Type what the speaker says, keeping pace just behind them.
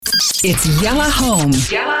It's Yalla Home.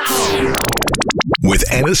 Yalla Home. With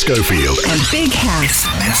Anna Schofield and Big House.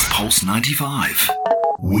 SMS Pulse 95.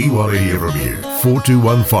 We want to hear from you.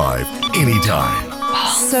 4215 anytime.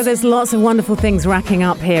 So there's lots of wonderful things racking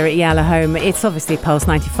up here at Yalla Home. It's obviously Pulse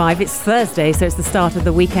 95. It's Thursday, so it's the start of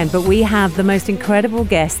the weekend. But we have the most incredible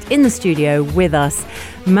guest in the studio with us,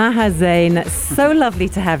 Maher Zain. So lovely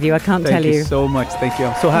to have you, I can't tell you. Thank you so much. Thank you.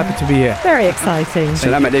 I'm so happy to be here. Very exciting.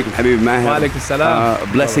 Salam alaikum, Habib Maher. Wa alaikum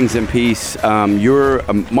salam. Blessings and peace. You're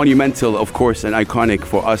monumental, of course, and iconic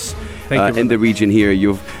for us in the region here.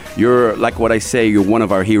 You're like what I say, you're one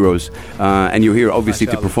of our heroes, and you're here obviously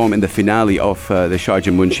to perform in the finale of the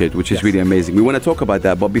Sharjah Munshid, which is really amazing. We want to talk about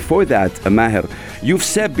that, but before that, Maher, you've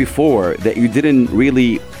said before that you didn't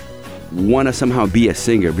really want to somehow be a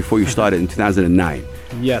singer before you started in 2009.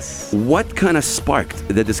 Yes. What kind of sparked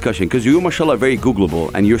the discussion? Because you, mashallah, very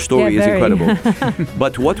Googleable, and your story is incredible.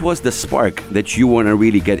 But what was the spark that you want to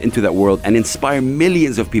really get into that world and inspire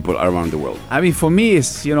millions of people around the world? I mean, for me,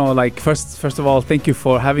 it's, like, first of all, thank you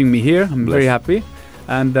for having me here. I'm very happy.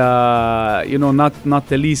 And, not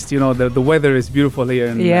the least, the weather is beautiful here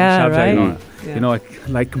in Sharjah, right.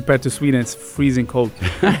 like compared to Sweden, it's freezing cold.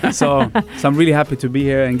 so I'm really happy to be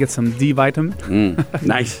here and get some D vitamin.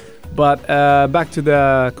 Nice. But back to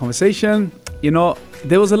the conversation,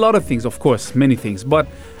 there was a lot of things, of course, many things. But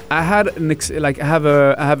I had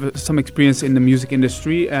I have some experience in the music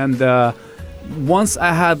industry, and once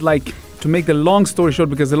I had to make the long story short,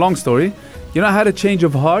 because the long story, I had a change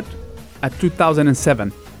of heart at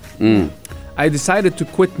 2007. I decided to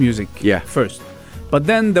quit music first. But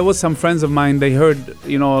then there was some friends of mine, they heard,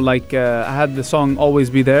 I had the song Always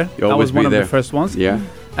Be There. I was one of the first ones. Yeah.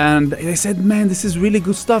 And they said, man, this is really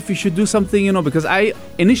good stuff. You should do something, because I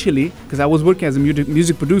was working as a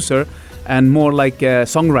music producer and more like a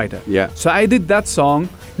songwriter. Yeah. So I did that song.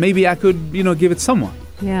 Maybe I could, give it someone.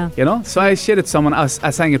 Yeah. So I shared it someone. I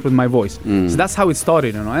sang it with my voice. So that's how it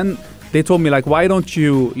started, And they told me, why don't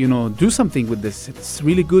you, do something with this? It's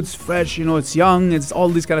really good. It's fresh. It's young. It's all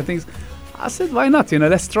these kind of things. I said, why not?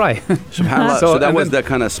 Let's try. SubhanAllah. So that was the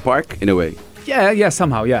kind of spark in a way. Yeah,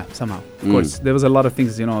 somehow. Of course, there was a lot of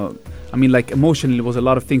things, emotionally, there was a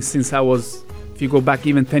lot of things since if you go back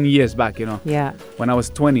even 10 years back, Yeah. When I was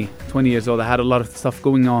 20 years old, I had a lot of stuff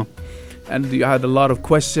going on, and I had a lot of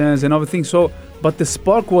questions and everything. So, but the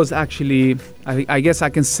spark was actually, I guess I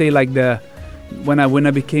can say when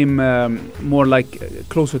I became more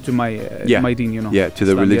closer to my deen, to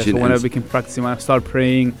the religion. So when I became practicing, when I started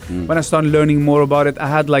praying, when I started learning more about it, I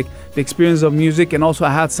had the experience of music, and also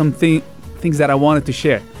I had things that I wanted to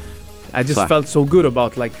share. I just felt so good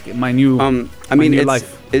about my new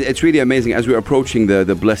life. It's really amazing as we're approaching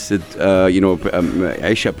the blessed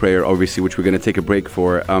Isha prayer, obviously, which we're going to take a break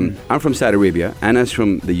for. I'm from Saudi Arabia, Anna's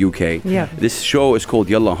from the UK. Yeah. This show is called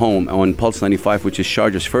Yalla Home on Pulse 95, which is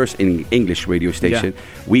Sharjah's first English radio station. Yeah.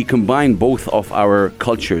 We combine both of our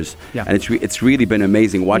cultures, and it's really been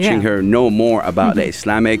amazing watching her know more about the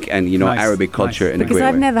Islamic and Arabic culture in a great way.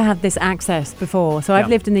 Because I've never had this access before. So I've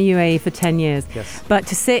lived in the UAE for 10 years. Yes. But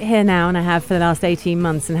to sit here now, and I have for the last 18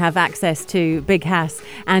 months, and have access to Big House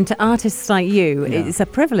and to artists like you, it's a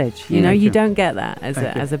privilege. You don't get that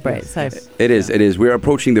as a Brit. Yes. So It is. We're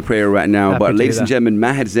approaching the prayer right now. But ladies and gentlemen,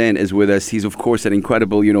 Maher Zain is with us. He's of course an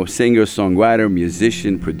incredible, singer, songwriter,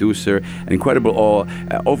 musician, producer, an incredible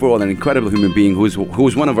overall an incredible human being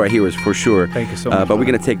who's one of our heroes for sure. Thank you so much. But we're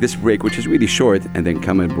gonna take this break, which is really short, and then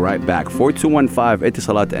coming right back. 4215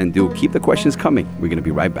 Etisalat and do keep the questions coming. We're gonna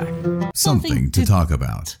be right back. Something to talk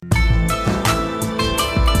about.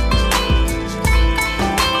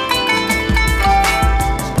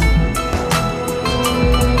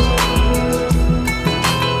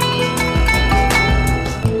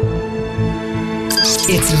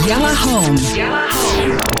 It's Yalla Home. Yalla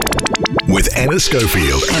Home. With Anna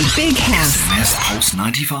Schofield and Big House. SMS Pulse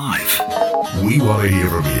 95. We want to hear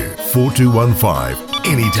from you.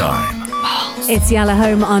 4215 anytime. it's Yalla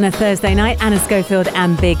Home on a Thursday night. Anna Schofield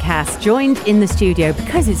and Big House joined in the studio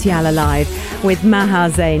because it's Yalla Live with Maher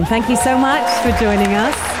Zain. Thank you so much for joining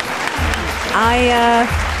us.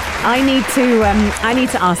 I need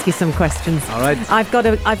to ask you some questions. All right. I've got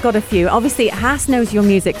a few. Obviously, Hass knows your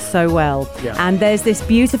music so well, and there's this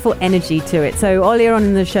beautiful energy to it. So earlier on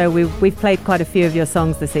in the show, we've played quite a few of your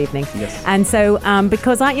songs this evening. Yes. And so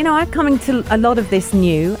because I'm coming to a lot of this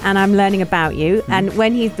new, and I'm learning about you. And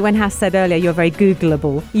when Hass said earlier you're very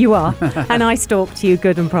Googleable, you are, and I stalked you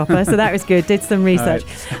good and proper. So that was good. Did some research.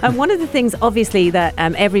 And one of the things, obviously, that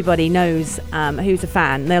everybody knows who's a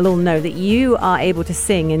fan, they'll all know that you are able to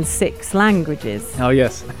sing in 6 languages. Oh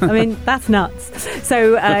yes. I mean, that's nuts.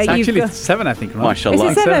 So It's you've actually got 7, I think. Right?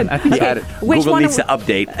 Mashallah. Is it 7? I think He had it. Which Google one needs are to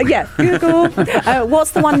update. yeah, Google.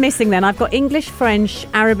 What's the one missing then? I've got English, French,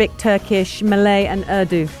 Arabic, Turkish, Malay, and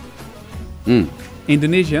Urdu.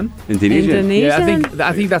 Indonesian. Indonesian. Yeah,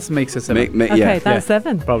 I think that makes it 7. Okay, that's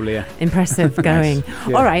 7. Probably, yeah. Impressive going.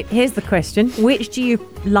 Yeah. All right, here's the question. Which do you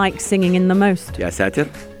like singing in the most? Yeah, Satir.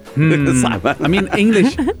 I mean,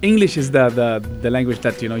 English is the language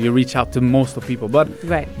that you reach out to most of people. But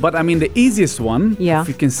Right. But I mean, the easiest one, Yeah. if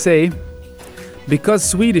you can say, because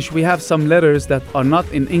Swedish, we have some letters that are not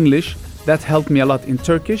in English that helped me a lot in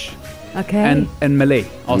Turkish Okay. and Malay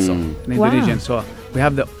also in Wow. Indonesian. So we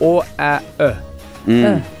have the O A E.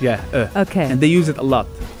 Yeah. Okay. And they use it a lot.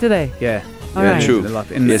 Do they? Yeah. All Yeah, right. true. A lot.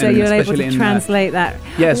 So you're able especially to translate that.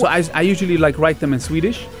 yeah. So I usually like write them in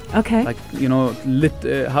Swedish. Okay. Like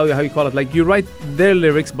how you call it, like you write their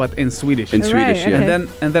lyrics but in Swedish. In Right, Swedish, yeah. okay.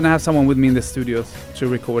 And then I have someone with me in the studio to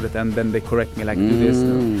record it, and then they correct me, like do this.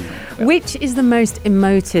 Which is the most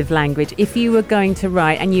emotive language? If you were going to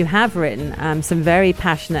write, and you have written some very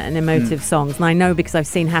passionate and emotive songs, and I know because I've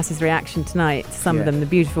seen Hass's reaction tonight to some of Yeah. them, they're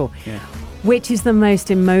beautiful. Yeah. Which is the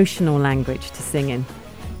most emotional language to sing in?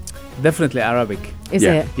 Definitely Arabic. Is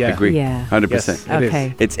yeah, it? Yeah. Agree. Yeah. 100%. Yes, it is.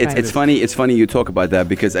 Okay. It's Right. it's funny you talk about that,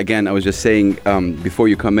 because again, I was just saying before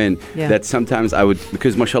you come in Yeah. that sometimes I would,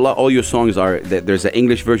 because mashallah all your songs are there's an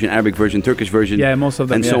English version, Arabic version, Turkish version, Yeah, most of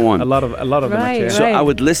them. and yeah. so on. A lot of them. Right, Actually. So right. I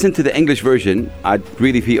would listen to the English version, I'd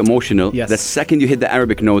really feel emotional. Yes. The second you hit the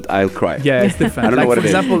Arabic note, I'll cry. Yeah, it's different. I don't know like what it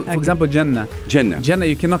is. For example, Jannah. Jannah.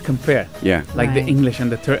 You cannot compare. Yeah. Like Right. the English and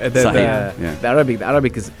the Sahih, yeah. the Arabic. The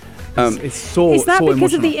Arabic is it's so Is that so because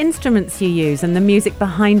emotional. of the instruments you use and the music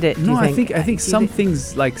behind it? do No, you I think Do you some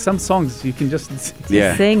things, like some songs you can just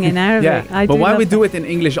Yeah. sing in Arabic. yeah. I But do why love we that. do it in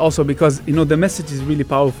English also, because the message is really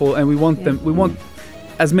powerful, and we want them. We want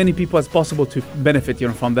as many people as possible to benefit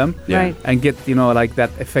from them. Yeah. Right. And get like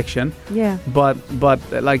that affection. Yeah. But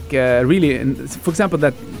like really, for example,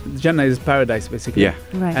 that Jannah is paradise basically. Yeah.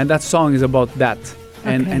 Right. And that song is about that.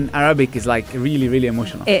 Okay. And Arabic is like really, really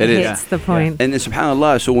emotional. It It is. hits the point. And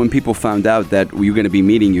subhanAllah, so when people found out that we were going to be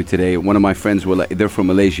meeting you today, one of my friends were like, they're from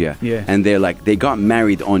Malaysia, Yeah. and they're like, they got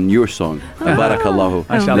married on your song, Barakallahu.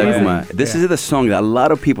 Mashallah. Lakuma. This is the song that a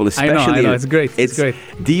lot of people, especially I know, it's great. It's great.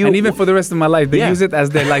 Do you? And even for the rest of my life, they Yeah. use it as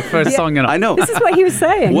their like first song. I know. This is what he was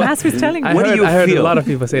saying. What- Mass was telling me. What do you I heard feel? a lot of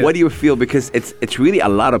people say What that. do you feel? Because it's really a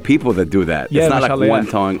lot of people that do that. Yeah, it's not mashallah, like one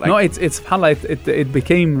yeah. song. Like, No, it's subhanallah, it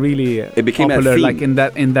became really It became a popular, theme. like in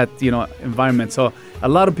that environment. So a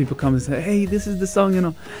lot of people come and say, "Hey, this is the song,"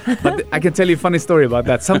 But I can tell you a funny story about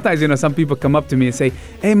that. Sometimes some people come up to me and say,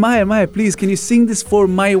 "Hey, Maher, please, can you sing this for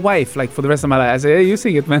my wife, like for the rest of my life?" I say, "Hey, you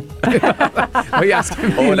sing it, man." Why you asking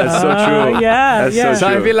me? oh, that's so true. yeah, That's yeah. so So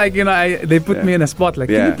true. I feel like they put me in a spot, like,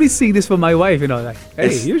 "Can Yeah. you please sing this for my wife?" Like, "Hey,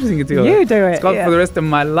 It's- you sing it too." You do it, It's called yeah. for the rest of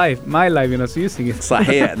my life, so you sing it.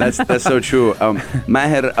 Sahih, that's so true.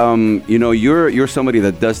 Maher, you're somebody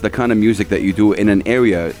that does the kind of music that you do in an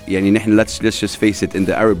area. يعني نحن let's just face it, in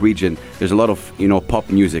the Arab region, there's a lot of pop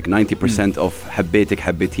music. 90% of حبيتك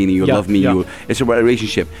حبيتيني, you Yeah, love me, yeah. it's about a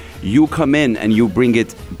relationship. You come in and you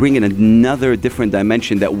bring in another different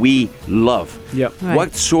dimension that we love. Yeah. Right.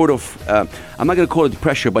 What sort of I'm not going to call it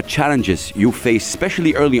pressure, but challenges you face,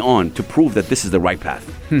 especially early on, to prove that this is the right path?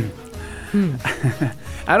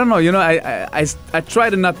 I don't know. I try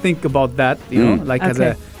to not think about that. Like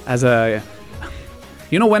Okay. as a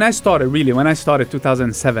when I started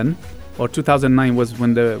 2007 or 2009 was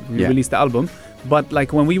when we Yeah. released the album. But like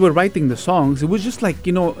when we were writing the songs, it was just like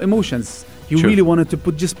emotions. You Sure. really wanted to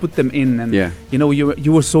put them in, and Yeah.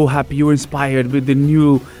 you were so happy, you were inspired with the new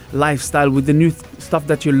lifestyle, with the new stuff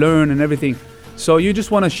that you learn and everything. So you just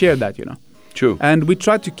want to share that, True. And we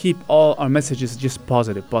try to keep all our messages just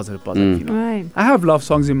positive. Right. I have love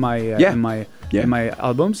songs in my Yeah. in my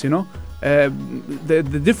albums.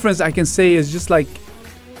 The difference I can say is just like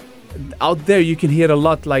out there you can hear a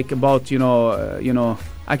lot like about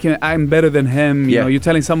I'm better than him. Yeah. You're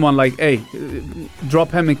telling someone like, hey, drop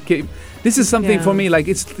him and keep. This is something Yeah. for me like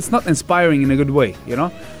it's not inspiring in a good way.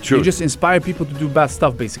 True. You just inspire people to do bad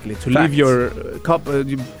stuff basically, to Facts. leave your cup.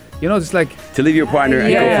 It's like. To leave your partner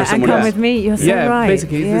and go for and someone come else. with me. You're so Yeah, right.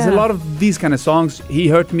 basically, there's a lot of these kind of songs. He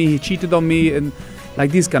hurt me, he cheated on me, and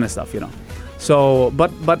like this kind of stuff, So,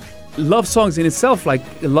 but love songs in itself, like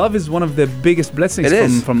love is one of the biggest blessings It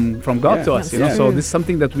is. from God Yeah. to us, That's So true. this is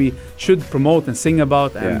something that we should promote and sing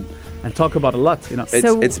about and talk about a lot,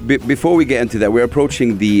 Before we get into that, we're approaching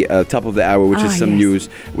the top of the hour, which is some yes. news.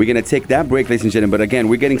 We're going to take that break, ladies and gentlemen. But again,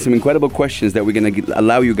 we're getting some incredible questions that we're going to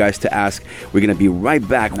allow you guys to ask. We're going to be right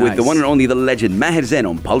back with the Nice. one and only, the legend, Maher Zain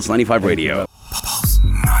on Pulse 95 Radio. Pulse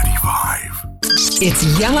 95. It's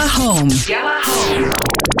Yalla Home. Yalla Home.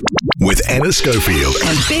 With Anna Schofield.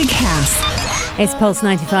 And Big Cass. It's Pulse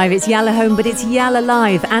 95, it's Yalla Home, but it's Yalla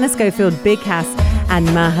Live. Anna Schofield, Big Cass and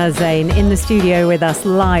Maher Zain in the studio with us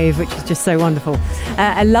live, which is just so wonderful.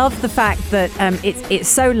 I love the fact that it's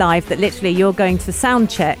so live that literally you're going to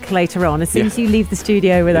sound check later on. As soon as you leave the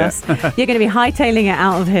studio with us, you're going to be hightailing it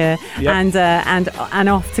out of here and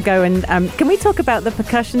off to go. And can we talk about the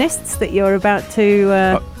percussionists that you're about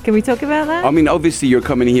to... Can we talk about that? I mean, obviously, you're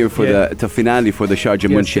coming here for the finale for the Sharjah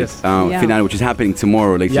Munshid finale, which is happening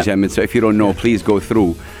tomorrow, ladies and gentlemen. So if you don't know, please go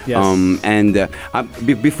through.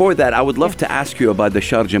 Before that, I would love to ask you about the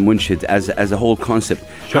Sharjah Munshid as a whole concept.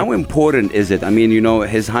 Sure. How important is it? I mean,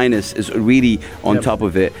 His Highness is really on top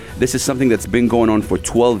of it. This is something that's been going on for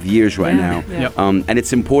 12 years now. And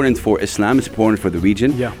it's important for Islam, it's important for the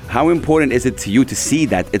region. How important is it to you to see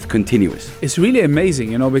that it's continuous? It's really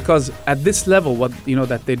amazing, because at this level, what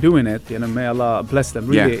that they're doing it, may Allah bless them.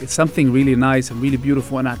 Really, it's something really nice and really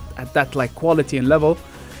beautiful, and at that like quality and level.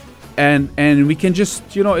 And we can just,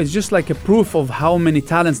 it's just like a proof of how many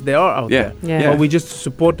talents there are out there. But we just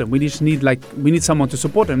support them. We just need someone to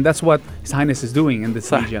support them. That's what His Highness is doing in this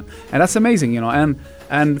region. And that's amazing,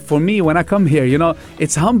 And for me, when I come here,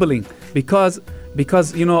 it's humbling because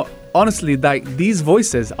honestly, these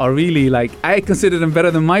voices are really I consider them better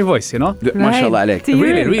than my voice, Mashallah alayk.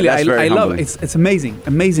 Really, I love it. It's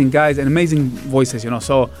amazing guys and amazing voices,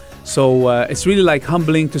 So it's really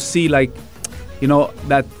humbling to see that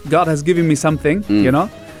God has given me something,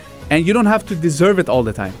 and you don't have to deserve it all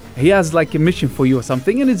the time. He has a mission for you or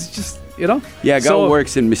something, and it's just, Yeah, God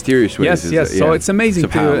works in mysterious ways. Yes. So it's amazing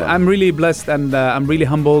too. I'm really blessed and I'm really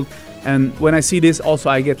humbled. And when I see this, also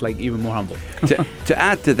I get even more humble. to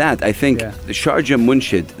add to that, I think the Sharjah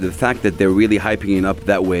Munshid, the fact that they're really hyping it up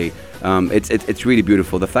that way, it's really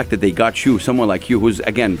beautiful. The fact that they got you, someone like you, who's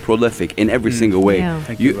again prolific in every single way. Yeah.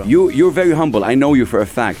 Thank you, you're very humble. I know you for a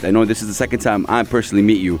fact. I know this is the second time I personally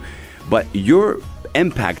meet you, but your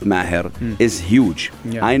impact, Maher, is huge.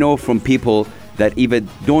 I know from people that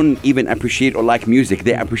don't even appreciate or like music,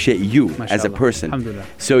 they appreciate you as a person.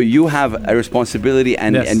 So you have a responsibility,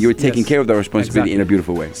 and you're taking care of the responsibility in a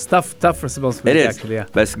beautiful way. It's tough responsibility. It is, actually,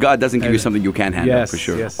 But God doesn't give you something you can't handle, for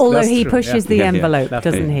sure. Although He pushes the envelope,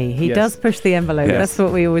 doesn't He? He does push the envelope. That's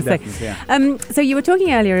what we always say. So you were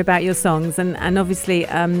talking earlier about your songs, and obviously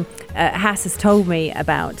Hass has told me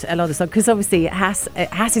about a lot of songs, because obviously Hass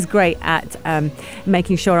is great at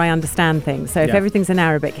making sure I understand things. So if everything's in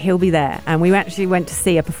Arabic, he'll be there. And we actually went to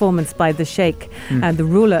see a performance by the Sheikh, the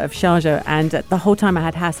ruler of Sharjah, and the whole time I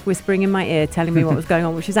had Hass whispering in my ear, telling me what was going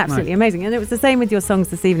on, which is absolutely amazing. And it was the same with your songs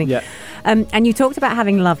this evening. And you talked about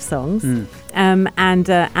having love songs, and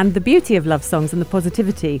the beauty of love songs and the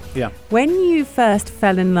positivity. When you first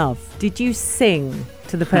fell in love, did you sing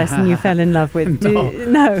to the person you fell in love with? No.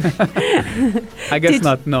 I guess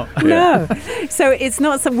not. No. No. So it's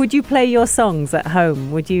not some. Would you play your songs at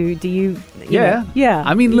home? Would you? Do you? Yeah.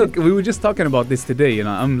 I mean, look, we were just talking about this today.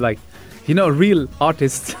 I'm like, real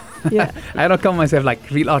artists. I don't call myself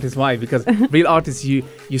real artist. Why? Because real artists, you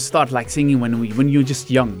start singing when you're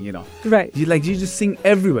just young. Right. You just sing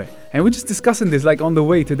everywhere. And we're just discussing this on the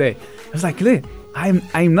way today. I was like,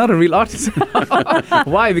 I'm not a real artist.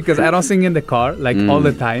 Why? Because I don't sing in the car all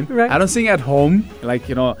the time. Right. I don't sing at home.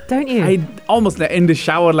 Don't you? I almost in the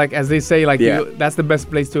shower, as they say, that's the best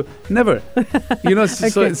place to. Never.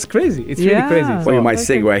 So it's crazy. It's really crazy. Well, you might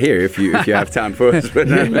sing right here if you have time for us.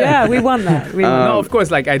 Yeah, we want that. No, of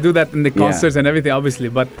course. I do that in the concerts and everything, obviously.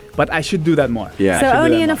 But I should do that more. So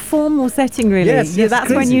only in a formal setting, really. Yes, that's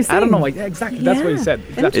crazy. when you sing. I don't know. Exactly. That's what you said.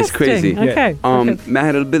 Exactly. It's crazy. Okay.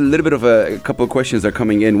 Maher, a little bit of a couple of questions are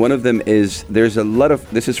coming in. One of them is this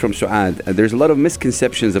is from Suad. There's a lot of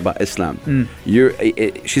misconceptions about Islam.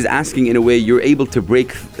 She's asking, in a way, you're able to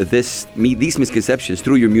break these misconceptions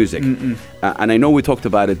through your music. And I know we talked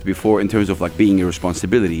about it before in terms of being a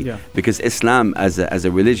responsibility, because Islam as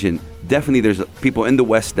a religion, definitely there's people in the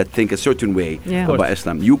West that think a certain way about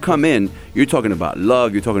Islam. You come in, you're talking about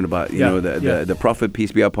love, you're talking about the Prophet,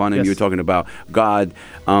 peace be upon him, you're talking about God.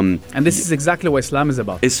 And this is exactly what Islam is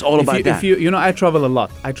about. It's all about that. I travel a lot.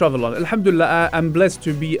 Alhamdulillah, I'm blessed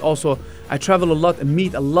to be also, I travel a lot and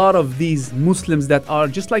meet a lot of these Muslims that are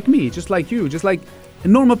just like me, just like you, just like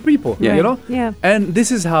normal people, And this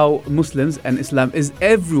is how Muslims and Islam is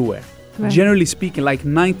everywhere. Right. Generally speaking,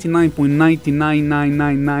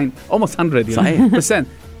 99.99999, almost 100%.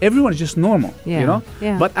 Everyone is just normal,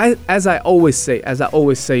 But as I always say,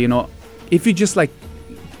 if you just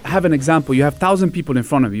have an example, you have 1,000 people in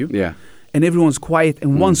front of you, and everyone's quiet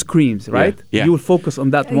and one screams, right? You will focus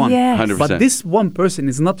on that one. 100%. But this one person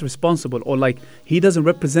is not responsible, or he doesn't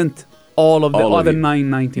represent all of the All of other you.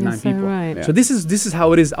 999 That's so people. right. Yeah. So this is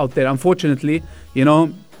how it is out there. Unfortunately, you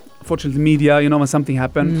know, media, you know, when something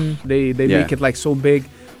happens, they Yeah. make it like so big.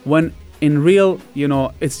 When in real, you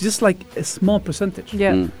know, it's just like a small percentage.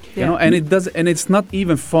 Yeah. Mm. You know, and it's not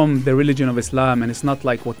even from the religion of Islam, and it's not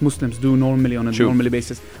like what Muslims do normally on a True. normal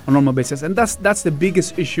basis, and that's the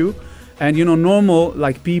biggest issue. And you know, normal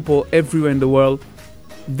like people everywhere in the world,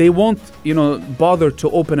 they won't, you know, bother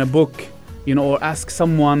to open a book, you know, or ask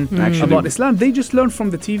someone Actually. about Islam. They just learn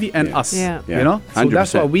from the TV and Yeah. us. Yeah. Yeah. You know, so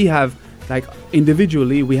that's 100%. why we have, like,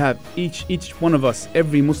 individually, we have each one of us,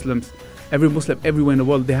 every Muslim everywhere in the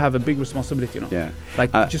world, they have a big responsibility, you know. Yeah.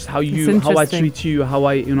 Like just how I interesting. treat you, how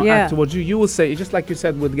I, you know, Yeah. act towards you. You will say, just like you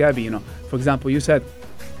said with Gabi, you know. For example, you said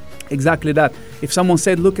exactly that. If someone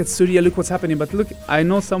said, "Look at Syria, look what's happening," but look, I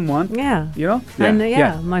know someone, Yeah. you know. And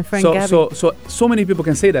Yeah. my friend So Gabby. so many people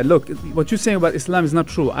can say that. Look, what you're saying about Islam is not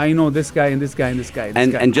true. I know this guy and this guy and this guy.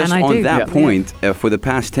 And just And I on do. that Yeah. point, for the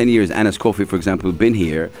past 10 years, Anas Kofi, for example, been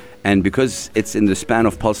here. And because it's in the span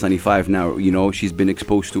of Pulse 95 now, you know, she's been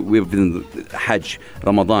exposed to, we've been Hajj,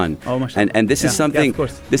 Ramadan. Oh, mashallah. And this is Yeah, something, of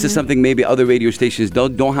course. this is something maybe other radio stations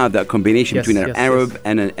don't have that combination Yes, between an yes, Arab yes.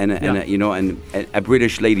 and a, you know, and a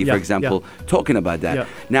British lady, for Yeah, example, talking about that. Yeah.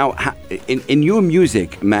 Now, in your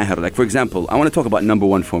music, Maher, like for example, I want to talk about Number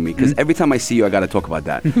One for me, because every time I see you, I got to talk about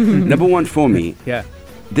that. Number One for me. Yeah.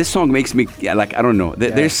 This song makes me like, I don't know.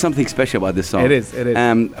 There's something special about this song. It is.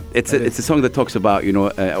 It's a song that talks about, you know,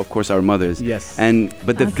 of course, our mothers. Yes.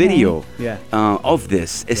 But the Okay. video Yeah. of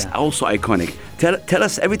this is Yeah. also iconic. Tell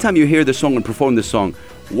us, every time you hear the song and perform the song,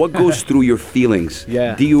 what goes through your feelings?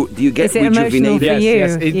 Yeah. Do you get Is it emotional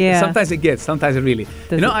rejuvenated? for you? Yeah. Sometimes it gets, sometimes it really.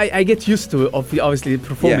 Does you know, it? I get used to it, obviously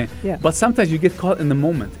performing. Yeah. But sometimes you get caught in the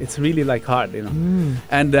moment. It's really like hard, you know.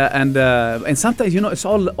 And sometimes, you know, it's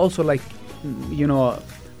all also like, you know,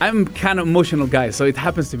 I'm kind of emotional guy, so it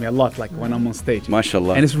happens to me a lot, like when I'm on stage.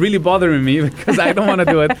 MashaAllah. And it's really bothering me because I don't want to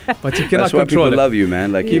do it, but you cannot That's why control people it. love you,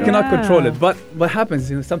 man. Like, You know. cannot Yeah. control it. But what happens,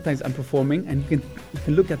 you know, sometimes I'm performing and you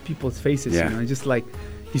can look at people's faces, Yeah. you know, and just like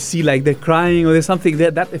you see like they're crying or there's something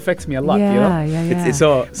that affects me a lot, you know. Yeah. It's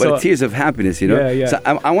So tears of happiness, you know. Yeah. So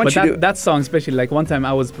I want but you to. that song especially, like one time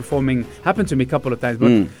I was performing, happened to me a couple of times, but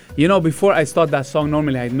Mm. you know, before I start that song,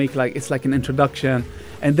 normally I'd make like, it's like an introduction,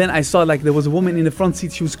 and then I saw like there was a woman in the front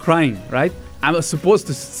seat, she was crying, right? I was supposed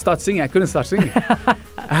to start singing, I couldn't start singing.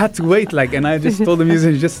 I had to wait, like, and I just told the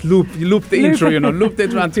musician, just loop the intro, you know, loop the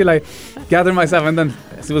intro until I gather myself, and then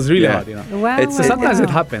it was really Yeah. hard, you know. Wow. It's- So sometimes wow. it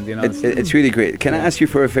happened, you know. It's really great. Can I ask you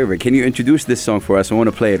for a favor? Can you introduce this song for us? I want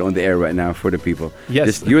to play it on the air right now for the people. Yes.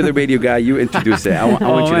 Just, you're the radio guy. You introduce it. I want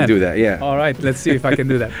Oh, you to man. do that. Yeah. All right, let's see if I can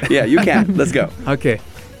do that. Yeah, you can. Let's go. Okay.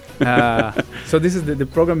 So this is the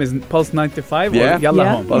program is Pulse 95 Yeah. or Yalla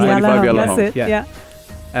Home. Pulse right? 95, Yalla That's Home. it. Yeah.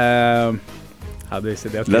 Yeah. How do I say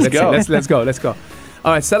that? Okay, Let's go. Let's go.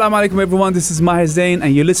 All right, Assalamu alaikum everyone. This is Maher Zain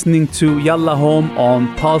and you're listening to Yalla Home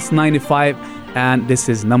on Pulse 95 and this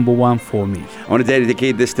is Number One for me. I want to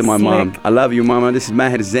dedicate this to my Slick. mom. I love you, mama. This is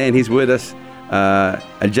Maher Zain. He's with us.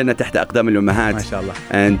 الجنة تحت أقدام الأمهات. MashaAllah.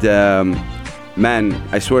 And man,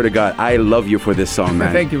 I swear to God, I love you for this song,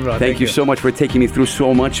 man. Thank you, bro. Thank you so much for taking me through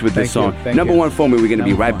so much with this Thank you. song. Thank Number you. One for me. We're going to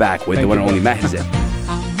be Number right one. back with Thank the one you, and only bro. Maher Zain.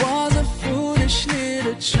 I was a foolish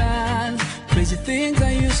little child, crazy things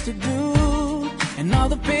I used to do, and all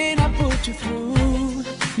the pain I put you through.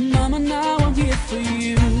 Mama, now I'm here for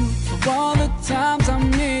you, for all the times I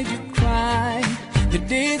made you cry, the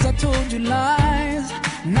days I told you lies.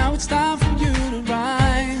 Now it's time for you to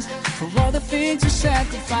rise, for all the things you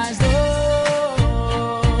sacrificed.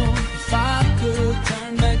 Oh, if I could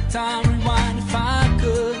turn back time, rewind, if I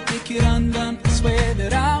could make it undone, I swear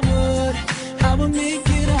that I would make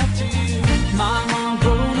it up to you. Mama, I'm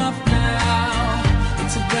grown up now.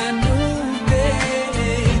 It's a brand new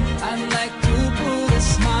day. I'd like to put a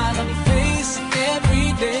smile on your face every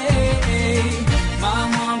day.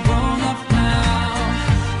 Mama, I'm grown up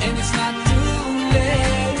now, and it's not too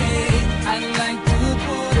late. I'd like to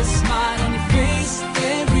put a smile on your face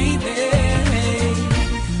every day.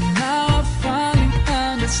 Now I finally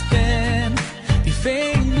understand the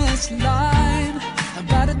famous line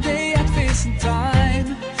about a day I'd face in time,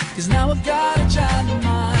 'cause now I've got a child of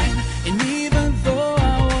mine. And even though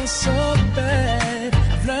I was so bad,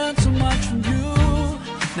 I've learned so much from you.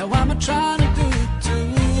 Now I'm trying to do it too.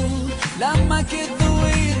 Love my kid the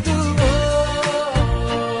way you do.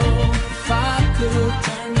 Oh, if I could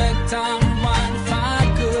turn back time, rewind, if I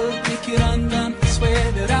could make it undone, I swear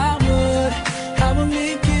that I would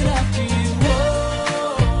make it up to you.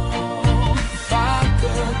 Oh, if I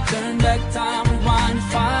could turn back time, rewind,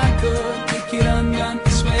 if I could make it undone, I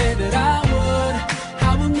swear that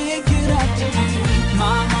I would make it up to you.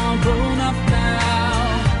 Mama, I'm grown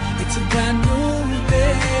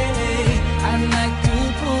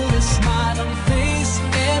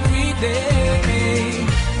day.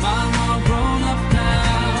 I'm all grown up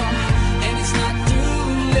now, and it's not too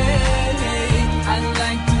late. I'd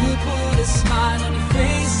like to put a smile on your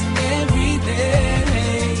face every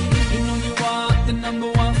day. You know you are the number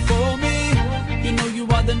one for me. You know you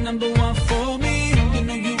are the number one for me. You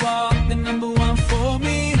know you are the number one for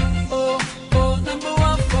me. Oh, oh, number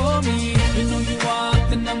one for me. You know you are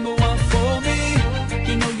the number one for me.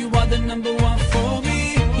 You know you are the number one for me.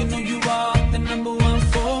 You know you are the number one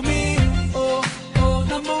for me. Oh, oh,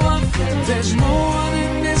 number one for me. There's no one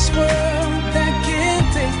in this world that can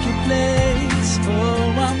take your place.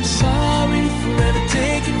 Oh, I'm sorry for ever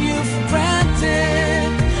taking you for granted.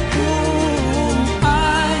 Ooh, I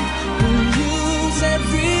will use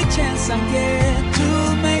every chance I get to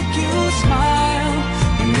make you smile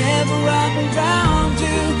whenever I'm around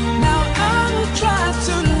you. Now I will try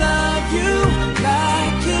to love you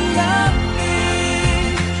like you love me.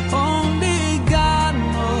 Only God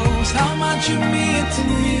knows how much you mean to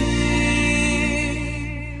me.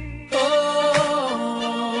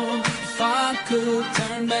 Oh, if I could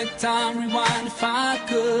turn back time, rewind, if I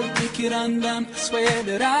could make it undone, I swear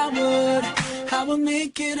that I would. I will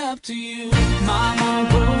make it up to you. Mama,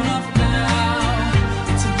 grown up now.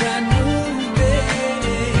 It's a brand new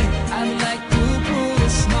day. I'd like to put a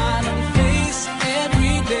smile on your face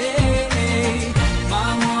every day.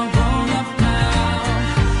 Mama, grown up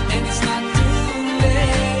now, and it's not too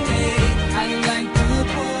late. I'd like to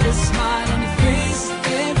put a smile on your face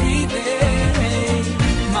every day.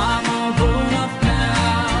 Mama, grown up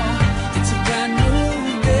now. It's a brand new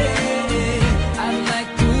day. I'd like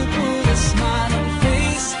to put a smile on your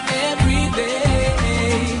face every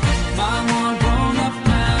day. Mama, grown up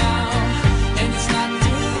now, and it's not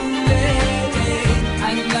too late.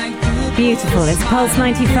 I'd like to Beautiful. It's Pulse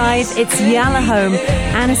 95. It's Yalla Home.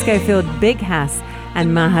 Anna Schofield, Big Hass,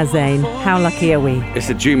 and Maher Zain. How lucky are we? It's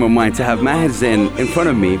a dream of mine to have Maher Zain in front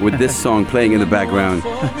of me with this song playing in the background.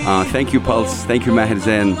 Thank you, Pulse. Thank you, Maher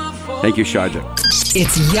Zain. Thank you, Sharjah.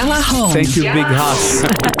 It's Yalla Home. Thank you, Big Hass.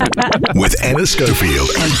 With Anna Schofield.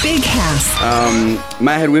 And Big Hass.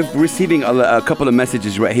 Maher, we're receiving a couple of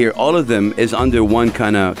messages right here. All of them is under one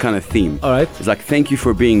kind of theme. All right. It's like, thank you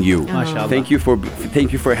for being you. Mashallah. Thank you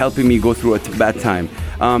for helping me go through a bad time.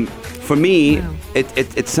 For me,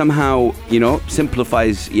 it somehow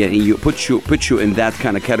simplifies. Yeah, you put you in that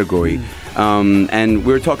kind of category. And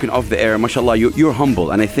we're talking off the air. Mashallah, you're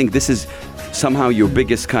humble, and I think this is somehow your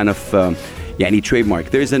biggest kind of any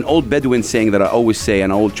trademark. There's an old Bedouin saying that I always say,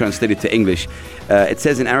 and I will translate it to English. It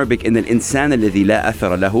says in Arabic, "إن الإنسان الذي لا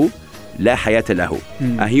أثر له لا حياة له."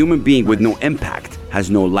 A human being with no impact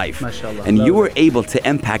has no life. Mashallah. And you were able to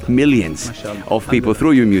impact millions Mashallah. of people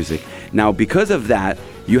through your music. Now, because of that,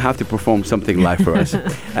 you have to perform something live for us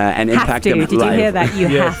and impact them live. Did you hear that? You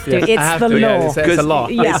have to. It's the law. It's a law.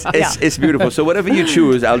 It's beautiful. So whatever you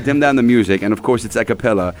choose, I'll dim down the music, and of course it's a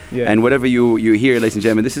cappella. Yeah. And whatever you hear, ladies and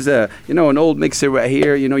gentlemen, this is an old mixer right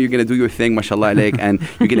here. You're gonna do your thing, mashallah alaik, and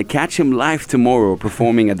you're gonna catch him live tomorrow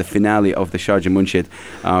performing at the finale of the Sharjah Munshid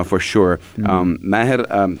for sure. Maher,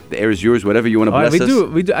 the air is yours. Whatever you want to bless us.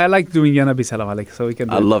 We do. I like doing Ya Nabi Salam Alaik, so we can.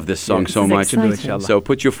 I love this song so much. exciting. So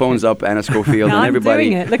put your phones up, Anna Schofield, No, and I'm everybody.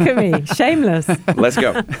 doing it. Look at me. Shameless. Let's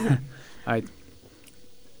go. All right.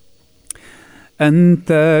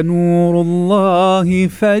 أنت نور الله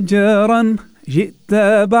فجرا جئت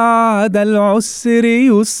بعد العسر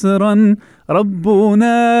يسرا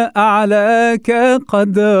ربنا أعلاك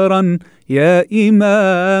قدرا يا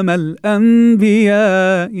إمام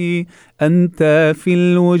الأنبياء أنت في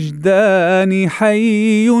الوجدان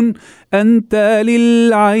حي أنت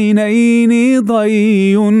للعينين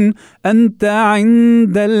ضي أنت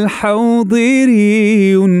عند الحوض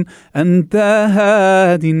ري أنت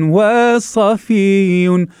هاد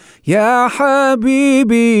وصفي يا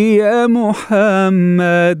حبيبي يا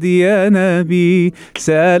محمد يا نبي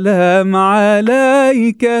سلام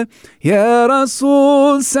عليك يا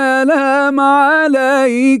رسول سلام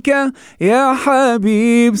عليك يا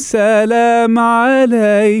حبيب سلام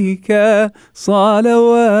عليك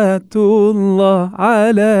صلوات الله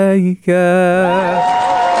عليك.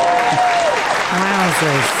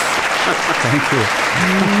 Wowzers. Thank you.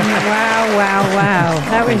 Wow.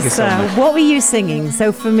 That Thank you was, so much. what were you singing?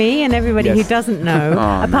 So for me and everybody Yes. who doesn't know,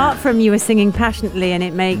 apart from you were singing passionately and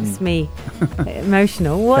it makes me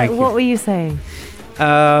emotional, Thank you. what were you saying?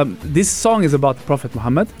 This song is about Prophet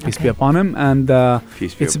Muhammad, peace be upon him, and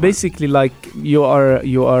Peace be it's upon him. basically like you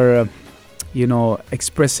are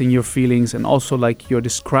expressing your feelings, and also like you're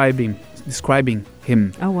describing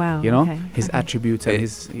him. Oh wow! You know, okay. his attributes and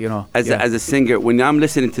his, you know. As a singer, when I'm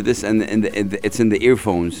listening to this and it's in the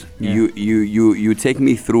earphones, you take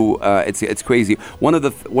me through. It's crazy. One of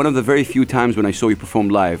the very few times when I saw you perform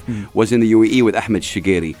live was in the UAE with Ahmed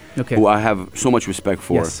Shigeri, who I have so much respect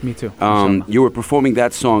for. Yes, me too. You were performing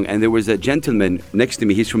that song, and there was a gentleman next to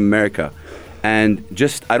me. He's from America, and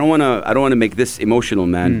just I don't wanna make this emotional,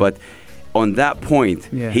 man, but on that point,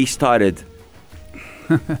 he started.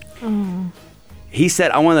 He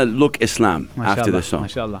said, I want to look Islam after the song.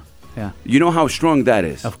 MashaAllah. Yeah. You know how strong that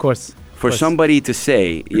is? Of course. For somebody to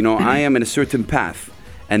say, you know, I am in a certain path,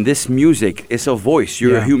 and this music is a voice.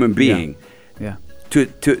 You're a human being. Yeah.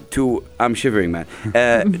 To I'm shivering, man.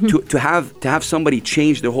 To have somebody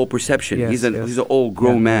change the whole perception. Yes, he's an old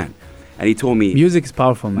grown man, and he told me music is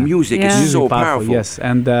powerful, man. Music is so powerful. Yes,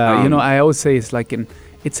 and you know, I always say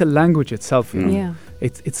it's a language itself. You know? Yeah.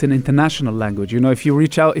 It's an international language. You know, if you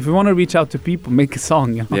want to reach out to people, make a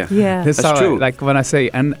song. You know? Yeah. That's true. Like when I say,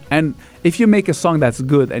 and if you make a song that's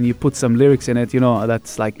good and you put some lyrics in it, you know,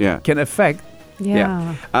 that's like can affect.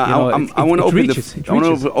 Yeah. I want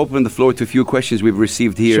to open the floor to a few questions we've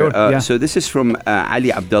received here. Sure, So this is from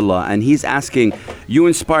Ali Abdullah, and he's asking, you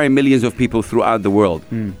inspire millions of people throughout the world.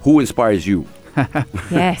 Who inspires you?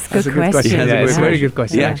 Yes, good That's question. a very good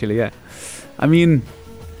question, actually. Yeah. I mean,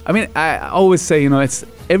 I always say, you know, it's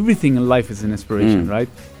everything in life is an inspiration, right?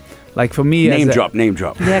 Like for me, name drop.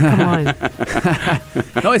 Yeah, come on.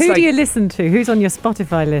 No, it's Who do you listen to? Who's on your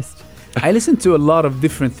Spotify list? I listen to a lot of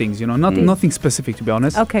different things, you know, nothing specific, to be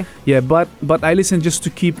honest. Okay. Yeah, but I listen just to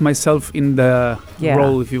keep myself in the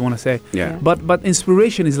role, if you want to say. Yeah. But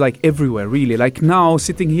inspiration is like everywhere, really. Like now,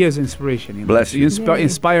 sitting here is inspiration. You know? Bless you.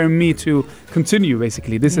 Inspiring me to continue,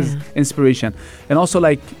 basically. This is inspiration. And also,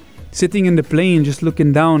 like, sitting in the plane, just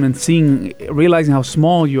looking down and realizing how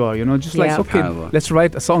small you are, you know, just like, okay, let's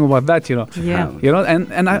write a song about that, you know. Yeah. You know,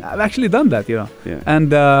 and I've actually done that, you know. Yeah.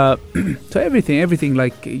 And so everything,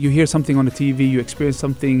 like you hear something on the TV, you experience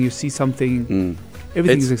something, you see something,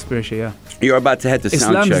 everything is inspiration, yeah. You're about to head to sound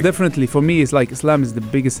Islam check. is definitely, for me, it's like Islam is the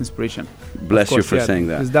biggest inspiration. Bless you for saying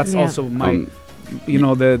that. Because that's also my... you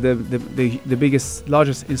know, the biggest,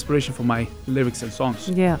 largest inspiration for my lyrics and songs.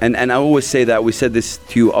 Yeah. And I always say that, we said this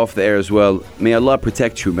to you off the air as well. May Allah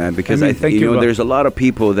protect you, man, because I think, you know, there's a lot of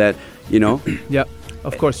people that, you know. Yeah,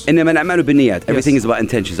 of course. Everything is about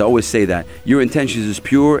intentions. I always say that. Your intentions is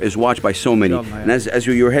pure, is watched by so many. And as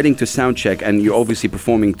you're heading to sound check, and you're obviously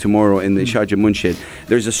performing tomorrow in the Sharjah Munshid,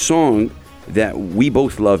 there's a song that we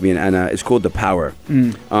both love, me and Anna. It's called The Power.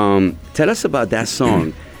 Tell us about that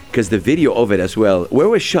song. Because the video of it as well, where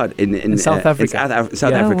was shot in South Africa.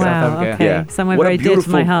 South Africa. Wow, okay. Yeah. Somewhere very dear to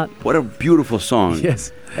my heart. What a beautiful song.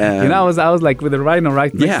 Yes. You know, I was like with the rhino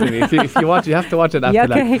right next to me. If you watch, you have to watch it after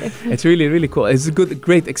that. It's really, really cool. It's a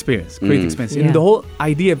great experience. Great experience. And the whole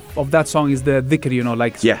idea of that song is the dhikr, you know,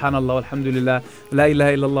 like Subhanallah, Alhamdulillah, La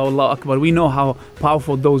ilaha illallah, Allahu Akbar. We know how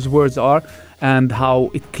powerful those words are and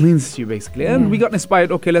how it cleanses you, basically. And we got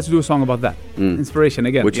inspired, okay, let's do a song about that. Inspiration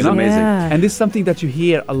again. Which is amazing. Yeah. And this is something that you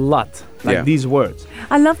hear a lot, like these words.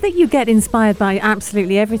 I love that you get inspired by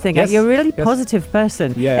absolutely everything. Yes. You're a really positive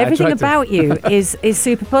person. Yeah, everything about you is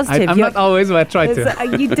super positive. I'm not always, but I try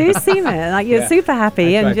to. You do seem it. Like you're super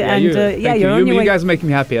happy, and you're on your way. You guys make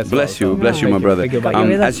me happy as well. Bless you, my brother.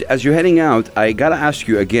 As you're heading out, I gotta ask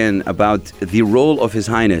you again about the role of His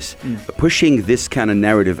Highness pushing this kind of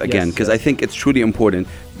narrative again, because I think it's truly important.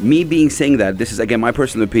 Me saying that, this is again my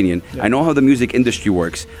personal opinion. I know how the music industry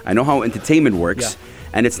works. I know how entertainment works.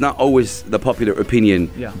 And it's not always the popular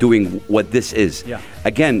opinion doing what this is.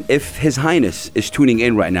 Again, if His Highness is tuning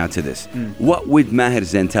in right now to this, what would Maher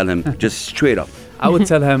Zain tell him just straight up? I would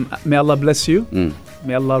tell him, may Allah bless you.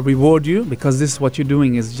 May Allah reward you, because this what you're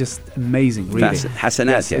doing is just amazing, really.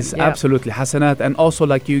 Hasanat. It's absolutely hasanat. And also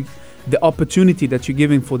like the opportunity that you're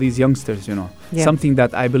giving for these youngsters, you know. Something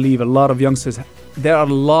that I believe a lot of youngsters, there are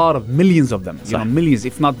a lot of millions of them, you know, millions,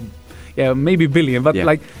 if not, maybe billion, but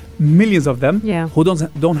like millions of them who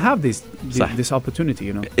don't have this opportunity,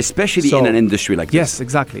 you know. Especially in an industry like this. Yes,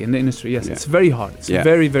 exactly. In the industry, it's very hard. It's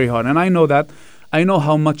very, very hard. And I know that. I know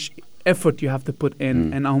how much effort you have to put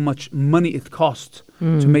in and how much money it costs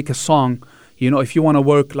to make a song. You know, if you want to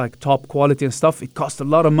work like top quality and stuff, it costs a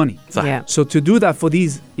lot of money. So to do that for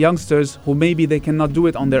these youngsters who maybe they cannot do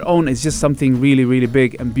it on their own, it's just something really, really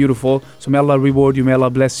big and beautiful. So may Allah reward you, may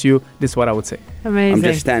Allah bless you. This is what I would say. Amazing. I'm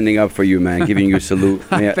just standing up for you, man, giving you a salute.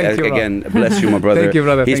 Thank you, again, bless you, my brother. Thank you,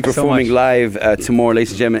 brother. He's performing live tomorrow,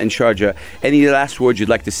 ladies and gentlemen, in Sharjah. Any last words you'd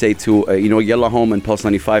like to say to, Yalla Home and Pulse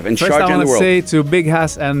 95 and First, Sharjah and the world? I want to say to Big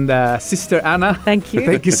Hass and Sister Anna. Thank you.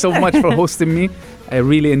 Thank you so much for hosting me. I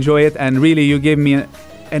really enjoy it, and really you gave me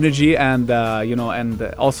energy, and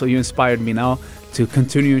also you inspired me now to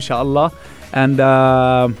continue, inshallah. And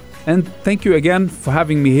thank you again for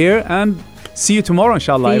having me here, and see you tomorrow,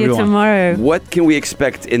 inshallah, everyone. See you tomorrow. What can we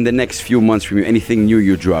expect in the next few months from you? Anything new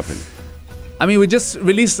you're dropping? I mean, we just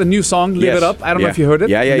released a new song, Live It Up. I don't know if you heard it.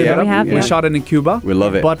 Yeah. We have, We shot it in Cuba. We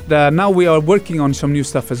love it. But now we are working on some new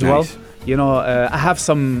stuff as well. You know, I have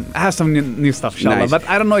some new stuff, inshallah. Nice. But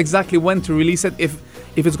I don't know exactly when to release it. If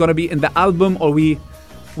it's gonna be in the album, or we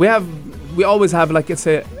always have, like, it's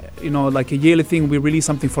a like a yearly thing. We release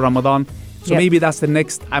something for Ramadan. So maybe that's the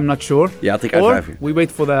next. I'm not sure. Yeah, I think or we wait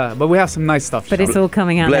for but we have some nice stuff. But it's all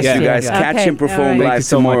coming out. Bless next you year. guys. Catch him perform live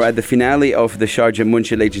tomorrow at the finale of the Sharjah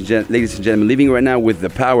Muncha, ladies and gentlemen. Leaving right now with The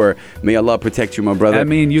Power. May Allah protect you, my brother. I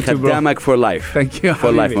mean, you too, bro. Khadamak for life. Thank you.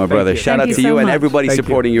 For life, my brother. Shout out to you and everybody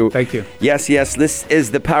supporting you. Thank you. Yes. This is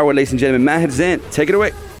The Power, ladies and gentlemen. Maher, Zain, take it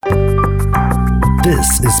away. This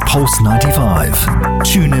is Pulse 95.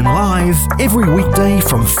 Tune in live every weekday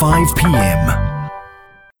from 5 p.m.